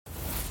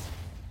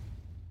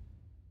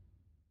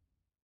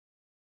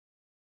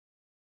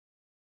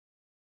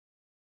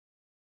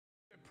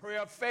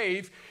prayer of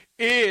faith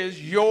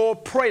is your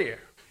prayer.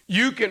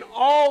 You can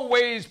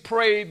always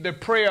pray the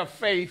prayer of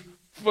faith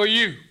for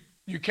you.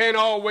 You can't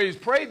always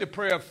pray the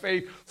prayer of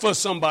faith for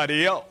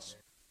somebody else.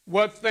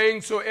 What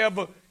things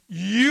soever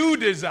you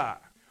desire,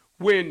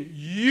 when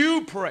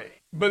you pray,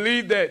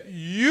 believe that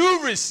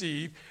you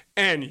receive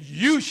and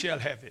you shall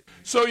have it.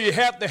 So you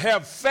have to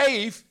have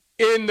faith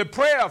in the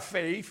prayer of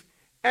faith.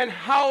 And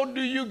how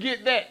do you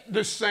get that?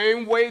 The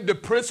same way the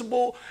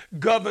principle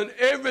governs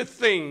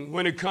everything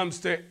when it comes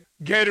to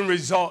getting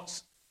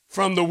results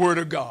from the Word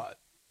of God.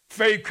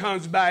 Faith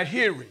comes by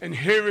hearing, and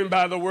hearing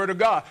by the Word of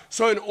God.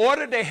 So in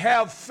order to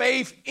have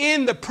faith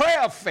in the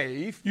prayer of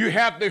faith, you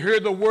have to hear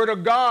the Word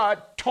of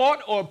God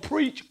taught or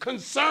preached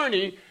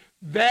concerning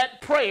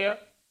that prayer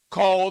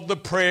called the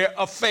prayer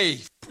of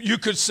faith. You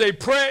could say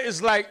prayer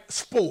is like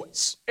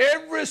sports.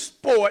 Every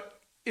sport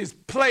is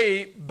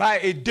played by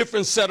a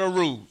different set of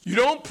rules. You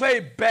don't play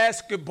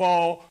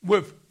basketball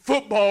with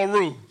football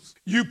rules.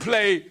 You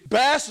play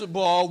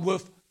basketball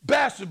with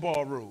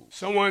basketball rules.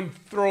 Someone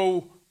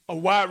throw a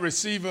wide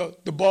receiver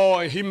the ball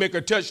and he make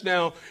a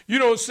touchdown. You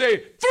don't say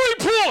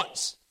 3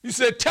 points. You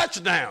say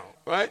touchdown,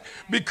 right?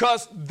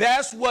 Because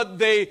that's what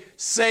they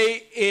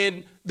say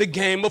in the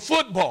game of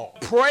football.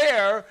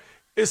 Prayer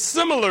is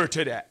similar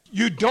to that.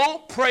 You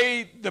don't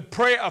pray the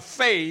prayer of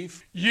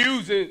faith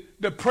using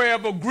the prayer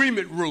of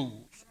agreement rules.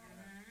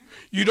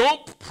 You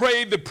don't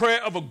pray the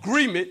prayer of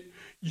agreement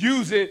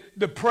using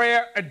the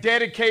prayer of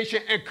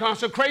dedication and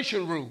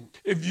consecration rule.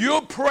 If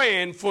you're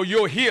praying for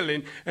your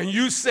healing and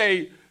you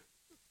say,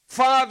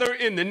 Father,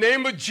 in the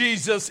name of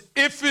Jesus,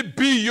 if it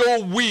be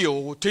your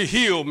will to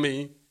heal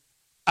me,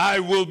 I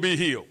will be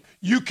healed.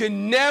 You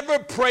can never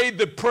pray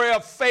the prayer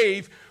of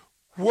faith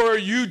where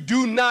you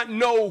do not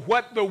know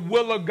what the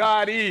will of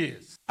God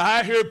is.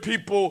 I hear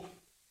people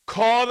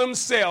call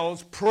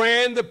themselves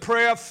praying the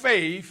prayer of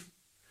faith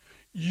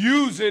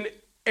using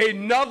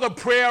another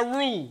prayer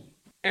rule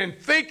and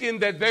thinking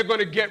that they're going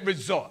to get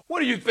results.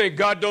 What do you think?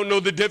 God don't know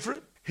the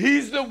difference?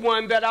 He's the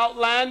one that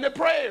outlined the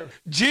prayer.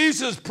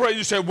 Jesus prayed.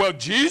 You say, well,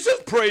 Jesus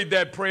prayed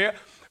that prayer.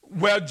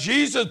 Well,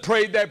 Jesus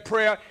prayed that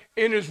prayer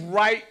in his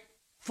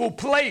rightful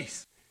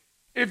place.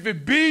 If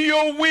it be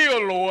your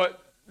will, Lord,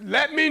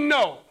 let me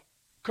know.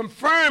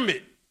 Confirm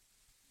it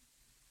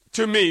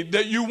to me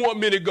that you want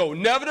me to go.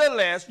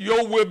 Nevertheless,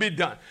 your will be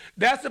done.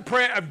 That's the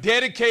prayer of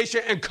dedication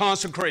and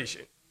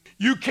consecration.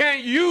 You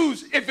can't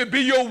use if it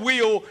be your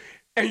will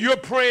and you're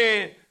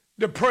praying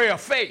the prayer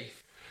of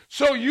faith.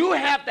 So you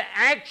have to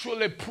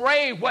actually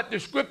pray what the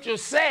scripture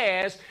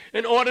says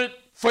in order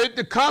for it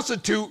to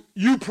constitute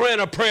you praying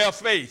a prayer of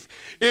faith.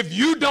 If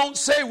you don't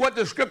say what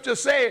the scripture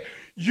says,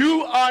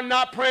 you are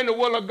not praying the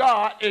will of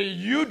God, and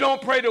you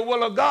don't pray the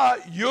will of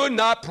God, you're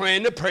not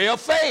praying the prayer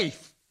of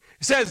faith.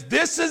 It says,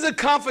 this is a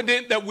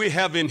confidence that we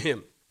have in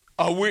him.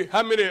 How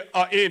many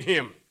are in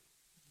him?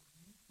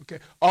 Okay.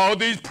 All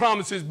these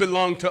promises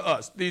belong to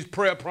us, these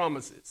prayer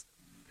promises.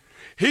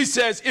 He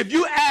says, if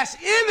you ask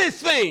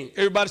anything,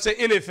 everybody say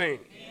anything,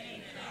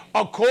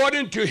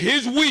 according to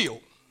his will,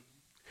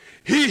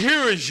 he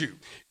hears you.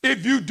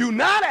 If you do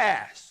not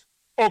ask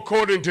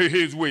according to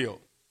his will,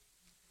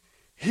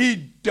 he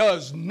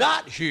does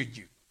not hear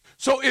you.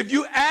 So if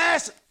you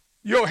ask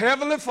your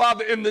heavenly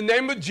Father in the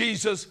name of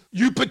Jesus,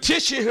 you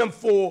petition him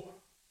for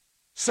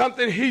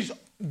something he's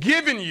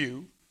given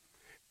you,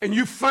 and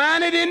you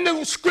find it in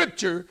the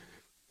scripture,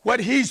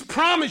 what he's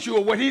promised you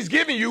or what he's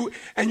given you,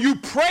 and you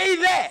pray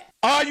that,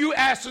 are you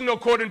asking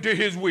according to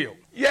his will?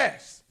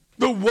 Yes.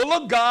 The will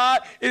of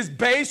God is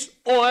based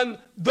on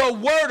the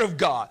word of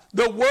God.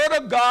 The word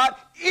of God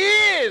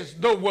is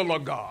the will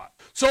of God.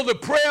 So the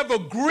prayer of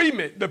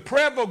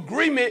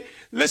agreement,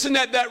 listen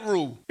at that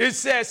rule. It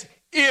says,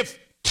 if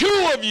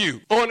 2 of you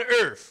on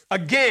earth,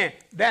 again,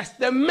 that's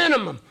the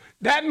minimum.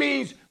 That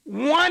means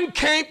one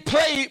can't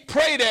pray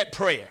that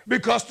prayer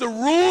because the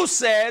rule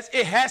says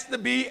it has to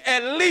be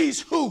at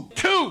least who?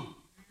 2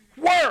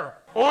 were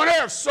on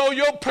earth. So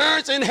your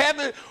parents in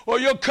heaven or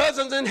your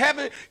cousins in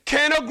heaven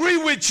can't agree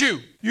with you.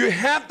 You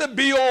have to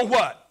be on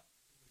what?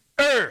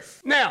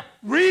 Earth. Now,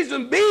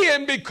 reason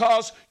being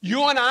because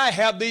you and I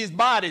have these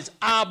bodies.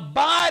 Our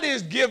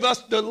bodies give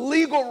us the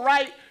legal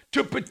right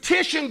to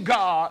petition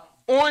God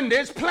on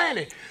this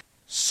planet.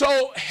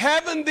 So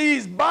having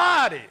these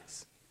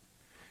bodies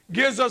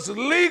gives us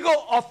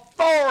legal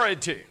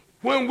authority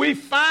when we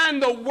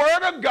find the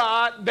word of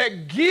God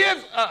that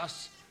gives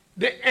us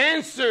the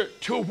answer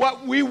to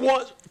what we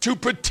want to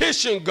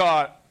petition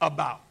God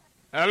about.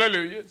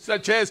 Hallelujah.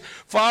 Such as,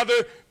 Father,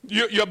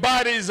 your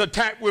body is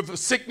attacked with a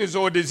sickness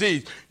or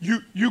disease.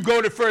 You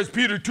go to 1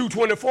 Peter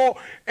 2:24,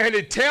 and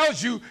it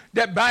tells you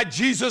that by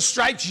Jesus'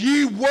 stripes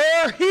ye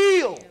were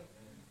healed.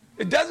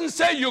 It doesn't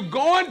say you're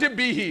going to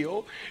be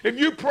healed. If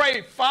you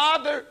pray,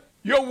 Father,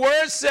 your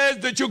word says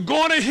that you're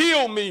going to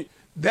heal me,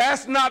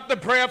 that's not the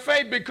prayer of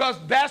faith because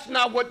that's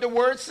not what the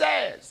word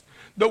says.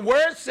 The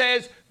word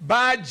says,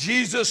 by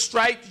Jesus'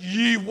 stripes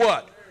ye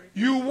what?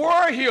 You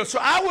were healed. So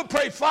I would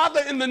pray,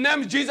 Father, in the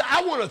name of Jesus,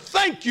 I want to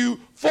thank you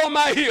for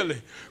my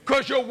healing.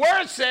 Because your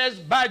word says,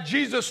 by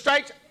Jesus'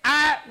 stripes,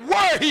 I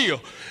were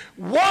healed.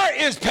 Were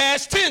is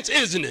past tense,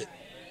 isn't it?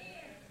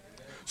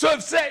 So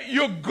if say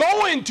you're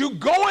going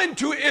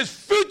to is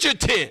future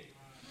tense.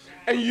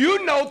 And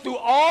you know through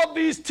all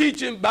these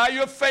teachings by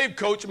your faith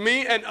coach,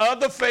 me and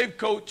other faith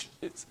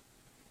coaches,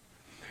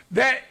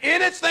 that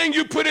anything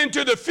you put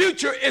into the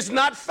future is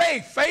not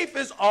faith. Faith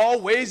is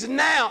always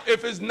now.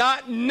 If it's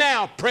not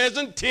now,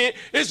 present tense,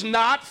 it's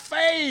not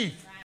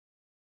faith.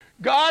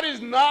 God is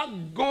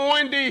not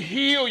going to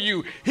heal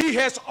you. He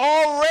has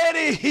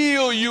already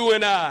healed you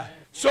and I.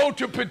 So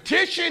to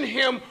petition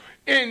him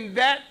in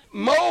that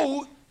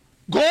mode,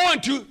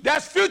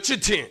 that's future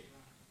tense.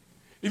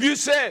 If you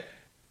said,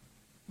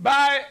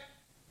 by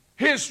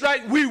his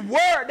stripes we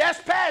were,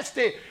 that's past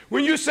tense.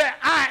 When you say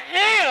I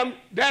am,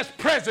 that's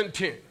present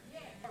tense.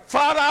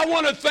 Father, I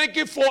want to thank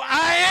you for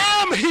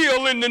I am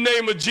healed in the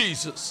name of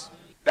Jesus.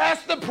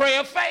 That's the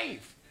prayer of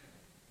faith.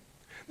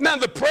 Now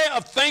the prayer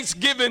of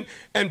thanksgiving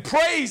and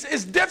praise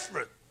is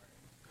different.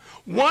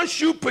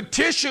 Once you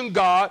petition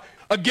God,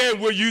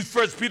 again, we'll use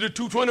 1 Peter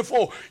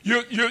 2:24.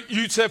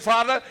 You say,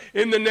 Father,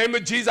 in the name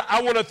of Jesus,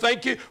 I want to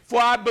thank you for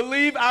I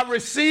believe I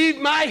received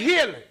my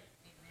healing.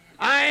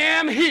 I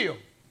am healed.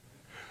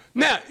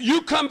 Now,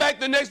 you come back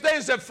the next day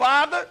and say,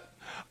 Father,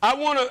 I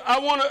want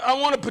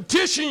to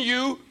petition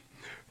you.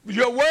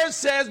 Your word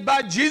says,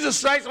 by Jesus'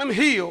 stripes I'm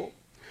healed.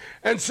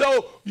 And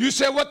so you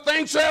say, what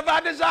things soever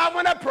I desire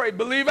when I pray,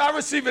 believe I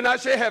receive and I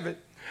shall have it.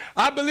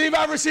 I believe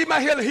I received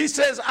my healing. He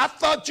says, I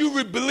thought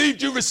you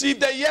believed you received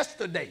that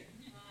yesterday.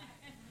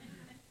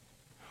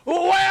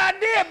 Well, I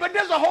did, but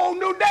there's a whole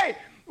new day.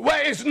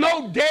 Well, it's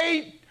no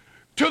day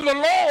to the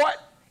Lord.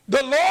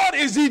 The Lord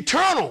is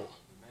eternal.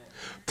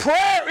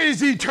 Prayer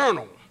is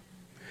eternal.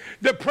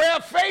 The prayer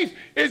of faith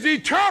is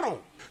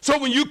eternal. So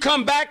when you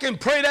come back and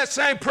pray that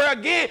same prayer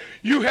again,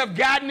 you have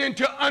gotten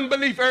into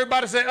unbelief.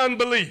 Everybody say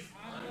unbelief.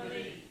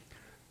 Unbelief.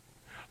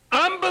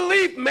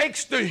 Unbelief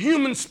makes the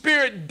human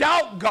spirit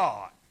doubt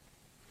God.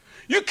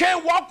 You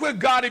can't walk with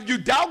God if you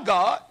doubt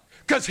God,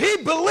 because he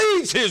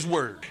believes his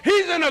word.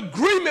 He's in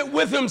agreement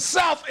with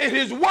himself, and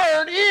his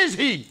word is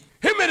he.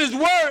 Him and his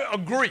word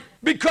agree,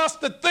 because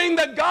the thing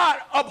that God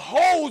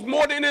upholds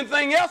more than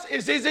anything else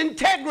is his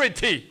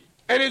integrity.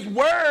 And his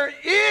word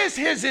is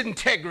his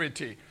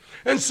integrity.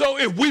 And so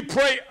if we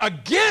pray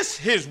against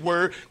his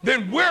word,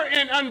 then we're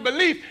in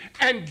unbelief,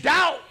 and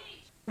doubt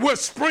will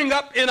spring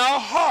up in our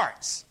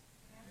hearts.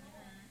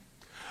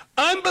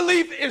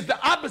 Unbelief is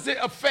the opposite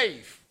of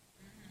faith.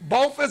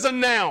 Both is a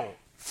noun.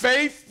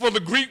 Faith, for the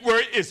Greek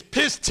word, is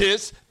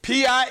pistis,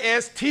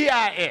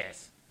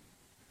 P-I-S-T-I-S.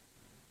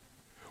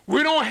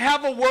 We don't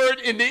have a word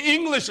in the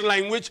English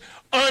language,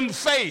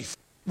 unfaith.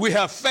 We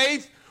have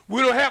faith,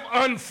 we don't have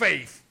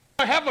unfaith.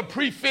 We have a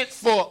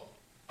prefix for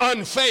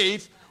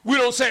unfaith. We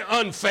don't say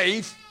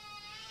unfaith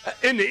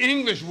in the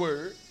English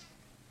word.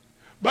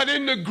 But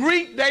in the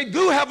Greek, they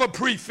do have a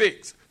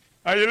prefix.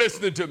 Are you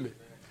listening to me?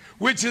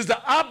 Which is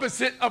the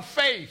opposite of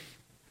faith.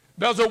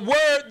 There's a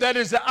word that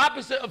is the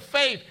opposite of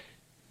faith.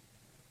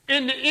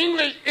 In the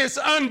English, it's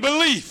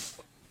unbelief.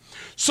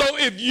 So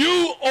if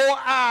you or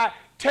I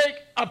take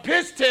a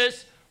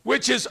pistis,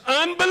 which is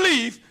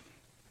unbelief,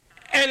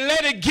 and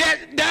let it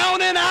get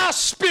down in our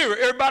spirit.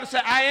 Everybody say,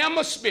 I am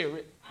a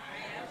spirit.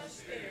 I am a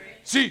spirit.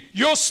 See,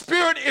 your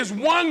spirit is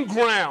one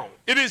ground.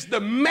 It is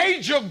the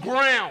major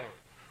ground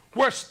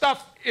where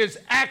stuff is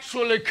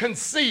actually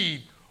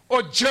conceived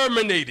or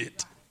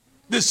germinated.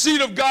 The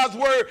seed of God's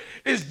word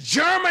is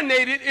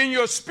germinated in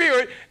your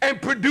spirit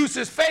and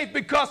produces faith,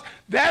 because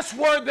that's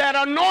where that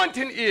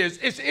anointing is.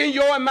 It's in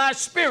your and my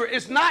spirit.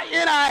 It's not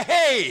in our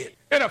head.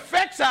 It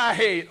affects our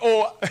head,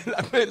 or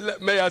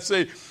may I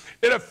say,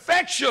 it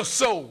affects your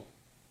soul,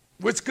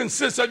 which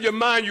consists of your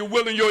mind, your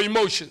will, and your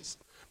emotions.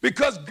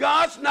 Because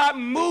God's not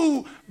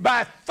moved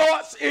by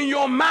thoughts in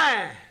your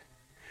mind.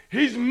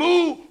 He's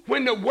moved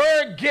when the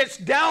word gets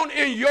down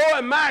in your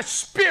and my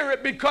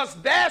spirit, because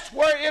that's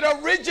where it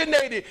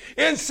originated,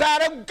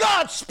 inside of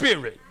God's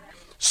spirit.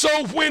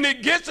 So when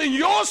it gets in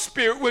your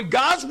spirit, when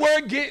God's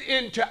word gets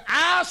into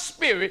our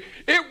spirit,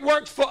 it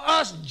works for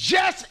us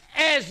just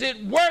as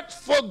it works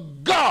for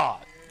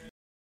God.